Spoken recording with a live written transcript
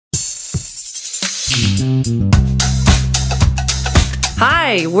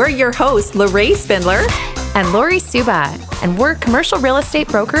Hi, we're your hosts, Lorraine Spindler and Lori Suba, and we're commercial real estate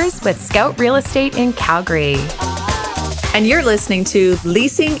brokers with Scout Real Estate in Calgary. And you're listening to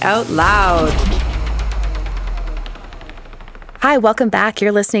Leasing Out Loud. Hi, welcome back.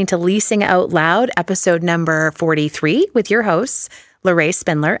 You're listening to Leasing Out Loud, episode number 43, with your hosts, Lorraine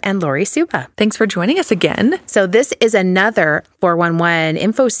Spindler and Lori Suba. Thanks for joining us again. So this is another 411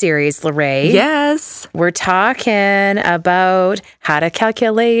 info series, Lorraine. Yes. We're talking about how to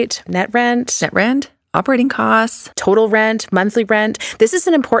calculate net rent, operating costs, total rent, monthly rent. This is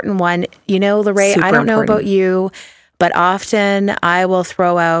an important one. You know, Lorraine, I don't know about you, but often I will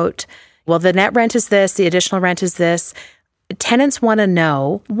throw out, well, the net rent is this, the additional rent is this. Tenants want to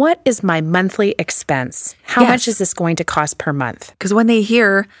know, what is my monthly expense? How much is this going to cost per month? Because when they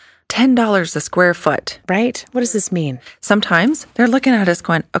hear $10 a square foot, right? What does this mean? Sometimes they're looking at us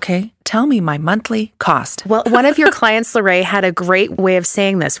going, okay, tell me my monthly cost. Well, one of your clients, Lorraine, had a great way of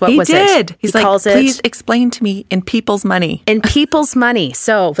saying this. What was it? He's like, calls please explain to me in people's money. In people's money.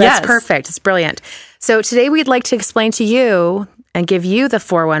 So that's perfect. It's brilliant. So today we'd like to explain to you and give you the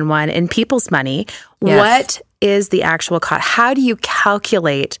 411 in people's money. What is the actual cost? How do you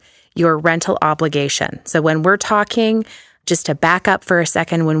calculate your rental obligation? So when we're talking, just to back up for a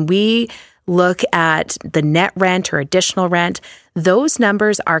second, when we look at the net rent or additional rent, those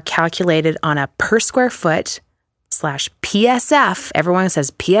numbers are calculated on a per square foot / PSF. Everyone says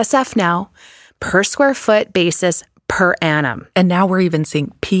PSF now, per square foot basis per annum. And now we're even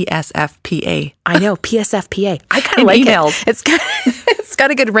seeing PSFPA. I know, PSFPA. I kind of like emails. It's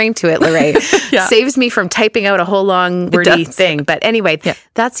got a good ring to it, Lorraine. Saves me from typing out a whole long wordy thing. But anyway,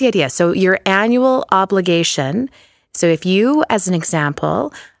 that's the idea. So your annual obligation. So if you, as an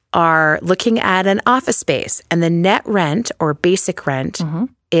example, are looking at an office space and the net rent or basic rent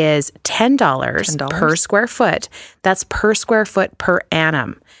is $10 per square foot, that's per square foot per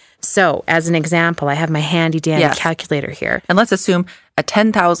annum. So as an example, I have my handy dandy calculator here. And let's assume a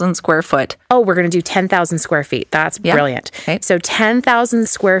 10,000 square foot. Oh, we're going to do 10,000 square feet. That's brilliant. Okay. So 10,000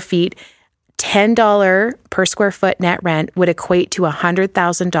 square feet, $10 per square foot net rent would equate to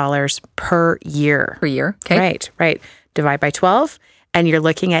 $100,000 per year. Per year. Okay. Right. Divide by 12, and you're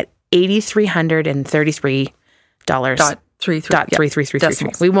looking at $8,333.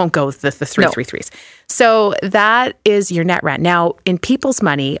 .33333. We won't go with the 333s. So that is your net rent. Now, in people's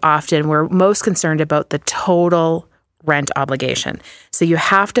money, often we're most concerned about the total rent obligation. So you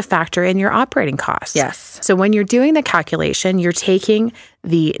have to factor in your operating costs. Yes. So when you're doing the calculation, you're taking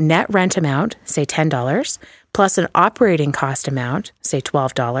the net rent amount, say $10, plus an operating cost amount, say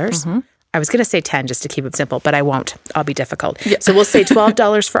 $12. I was going to say 10 just to keep it simple, but I won't. I'll be difficult. Yeah. So we'll say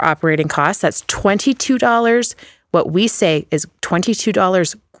 $12 for operating costs. That's $22. What we say is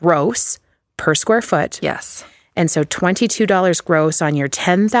 $22 gross per square foot. Yes. And so $22 gross on your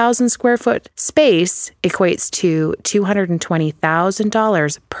 10,000 square foot space equates to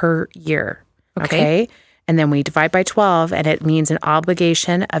 $220,000 per year. Okay. And then we divide by 12, and it means an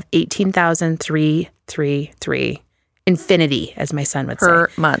obligation of $18,333. Infinity, as my son would say.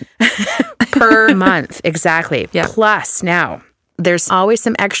 Per month. Per month, exactly. Yeah. Plus, now, there's always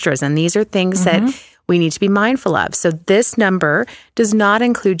some extras, and these are things that we need to be mindful of. So this number does not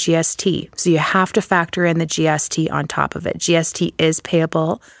include GST. So you have to factor in the GST on top of it. GST is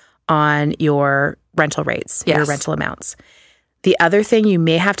payable on your rental rates, your rental amounts. The other thing you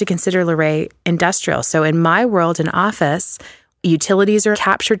may have to consider, Lorraine, industrial. So in my world, in office, utilities are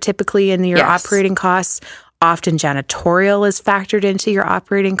captured typically in your operating costs. Often janitorial is factored into your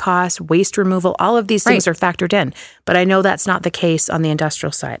operating costs, waste removal, all of these things are factored in. But I know that's not the case on the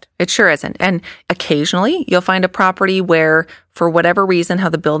industrial side. It sure isn't. And occasionally you'll find a property where, for whatever reason, how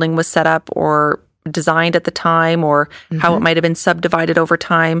the building was set up or designed at the time or how it might have been subdivided over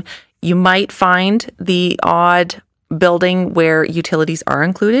time, you might find the odd building where utilities are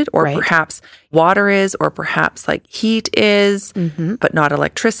included, or perhaps water is, or perhaps like heat is, but not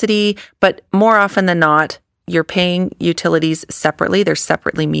electricity. But more often than not, you're paying utilities separately. They're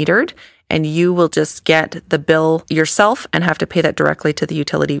separately metered, and you will just get the bill yourself and have to pay that directly to the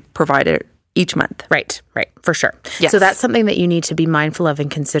utility provider each month. Right, for sure. Yes. So that's something that you need to be mindful of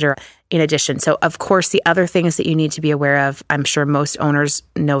and consider in addition. So of course, the other things that you need to be aware of, I'm sure most owners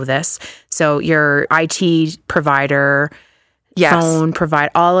know this. So your IT provider, phone provider,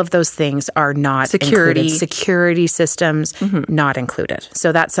 all of those things are not included. Security systems, not included.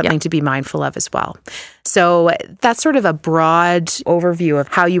 So that's something to be mindful of as well. So that's sort of a broad overview of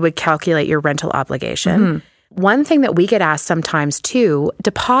how you would calculate your rental obligation. One thing that we get asked sometimes too,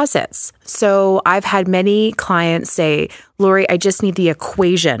 deposits. So I've had many clients say, Lori, I just need the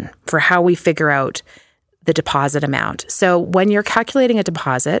equation for how we figure out the deposit amount. So when you're calculating a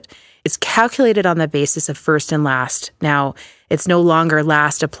deposit, it's calculated on the basis of first and last. Now, it's no longer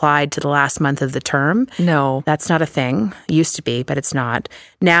last applied to the last month of the term. No. That's not a thing. It used to be, but it's not.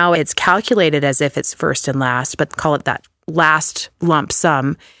 Now it's calculated as if it's first and last, but call it that last lump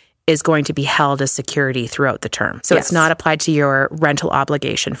sum is going to be held as security throughout the term. So It's not applied to your rental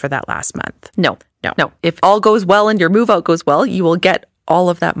obligation for that last month. No. If all goes well and your move out goes well, you will get all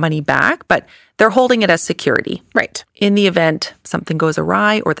of that money back, but they're holding it as security. Right. In the event something goes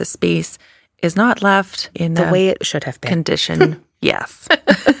awry or the space is not left in the way it should have been. Condition. Yes.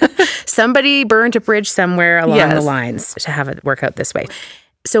 Somebody burned a bridge somewhere along the lines to have it work out this way.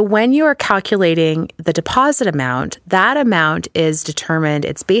 So when you are calculating the deposit amount, that amount is determined.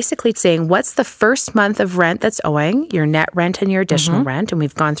 It's basically saying what's the first month of rent that's owing, your net rent and your additional rent, and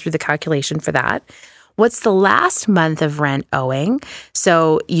we've gone through the calculation for that. What's the last month of rent owing?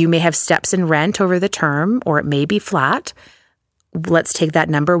 So you may have steps in rent over the term, or it may be flat. Let's take that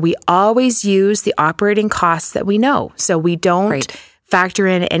number. We always use the operating costs that we know. So we don't factor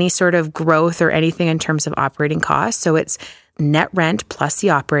in any sort of growth or anything in terms of operating costs. So it's net rent plus the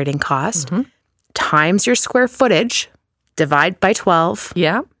operating cost times your square footage, divide by 12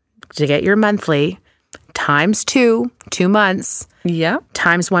 to get your monthly, times 2 months,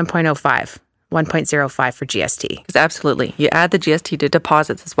 times 1.05. 1.05 for GST. Absolutely. You add the GST to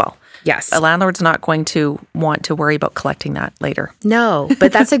deposits as well. Yes. A landlord's not going to want to worry about collecting that later. No,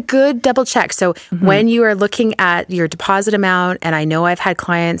 but that's a good double check. So when you are looking at your deposit amount, and I know I've had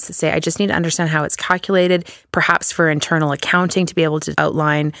clients that say, I just need to understand how it's calculated, perhaps for internal accounting to be able to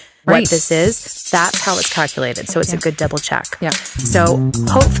outline what this is, that's how it's calculated. So it's a good double check. Yeah. So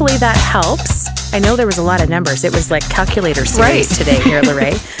hopefully that helps. I know there was a lot of numbers. It was like calculator series today here,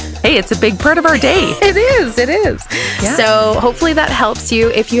 Lorraine. Hey, it's a big part of our day. It is. Yeah. So hopefully that helps you.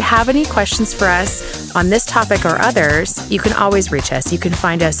 If you have any questions for us on this topic or others, you can always reach us. You can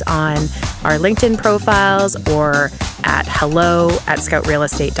find us on our LinkedIn profiles or at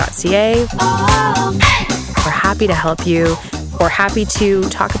hello@scoutrealestate.ca. We're happy to help you, or happy to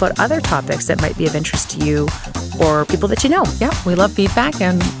talk about other topics that might be of interest to you or people that you know. Yeah, we love feedback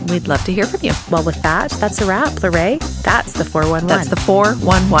and we'd love to hear from you. Well, with that, that's a wrap, Lorraine. That's the 411. That's the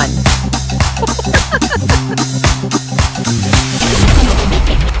 411.